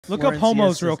Look up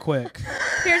homos real quick.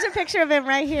 Here's a picture of him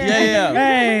right here. Yeah.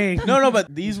 Hey. No,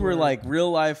 but these were like real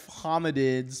life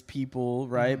hominids people,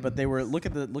 right? But they were look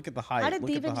at the height. How did look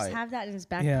David at the just height. have that in his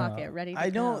back pocket, ready to go? I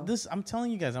know this. I'm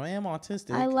telling you guys, I am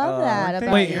autistic. I love that.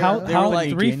 About Wait, you. how like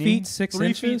 3 feet 6 3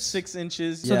 inches? feet 6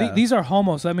 inches. So these are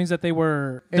homos. So that means that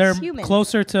they're human.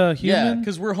 closer to human. Yeah,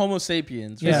 because we're Homo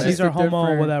sapiens. Yeah, right? these are homo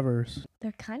whatevers.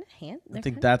 They're kind of handsome. I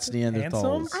think that's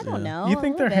Neanderthals. I don't know. You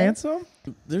think they're handsome?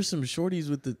 There's some shorties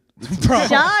with the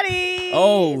Shawties.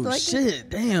 Oh like, shit!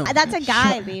 Damn. That's a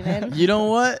guy, even. You know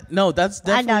what? No, that's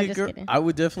definitely I know, a just girl. kidding. I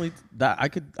would definitely I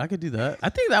could do that. I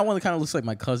think that one kind of looks like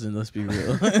my cousin. Let's be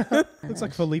real. Looks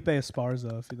like Felipe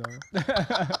Esparza, if you know.